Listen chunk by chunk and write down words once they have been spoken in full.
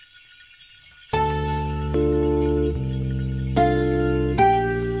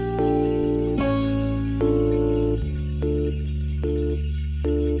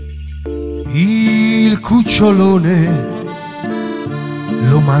cucciolone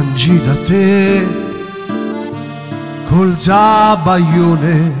lo mangi da te, col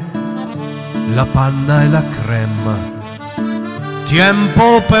zabaione, la panna e la crema.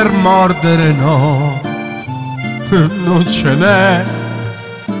 Tempo per mordere no, non ce n'è.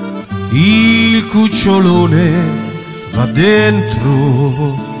 Il cucciolone va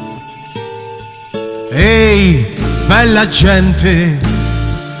dentro. Ehi, bella gente,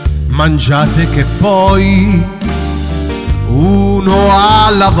 mangiate che poi uno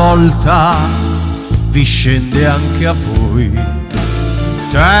alla volta vi scende anche a voi.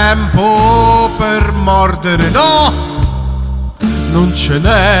 Tempo per mordere no, non ce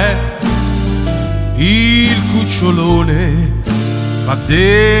n'è. Il cucciolone va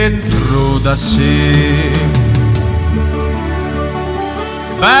dentro da sé.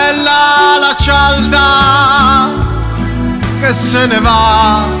 Bella la cialda che se ne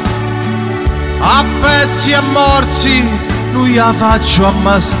va, a pezzi e morsi lui la faccio a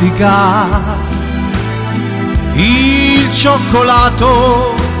masticare. Il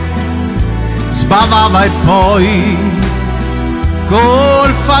cioccolato sbavava e poi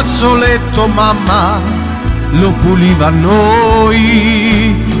col fazzoletto mamma lo puliva a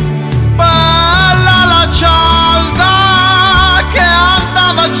noi. Bella la cialda che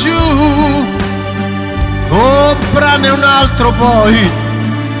andava giù, comprane un altro poi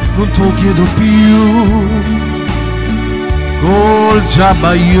non te lo chiedo più. Col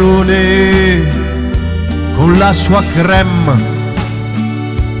zabaione, con la sua crema,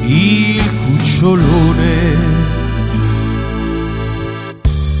 il cucciolone.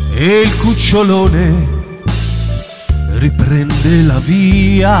 E il cucciolone riprende la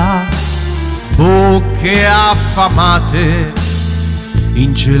via, bocche affamate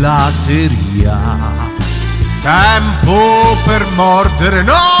in gelateria. Tempo per mordere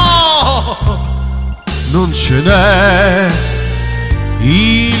no, non ce n'è.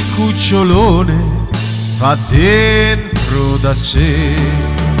 Il cucciolone va dentro da sé.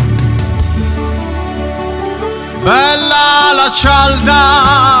 Bella la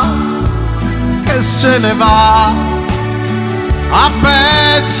cialda che se ne va, a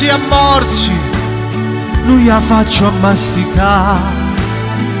pezzi e a morsi lui la faccio a masticare.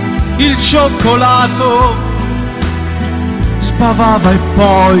 Il cioccolato spavava e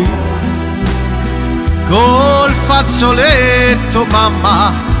poi col fazzoletto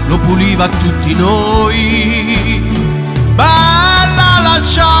mamma lo puliva a tutti noi. Bella la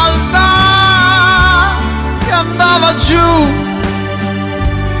cialda che andava giù,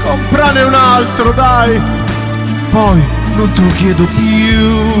 comprane un altro dai, poi non te lo chiedo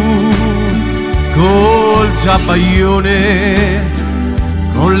più. Col zabaione,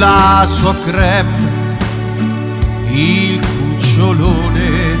 con la sua crema, il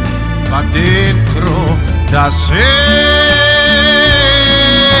cucciolone va dentro da sé.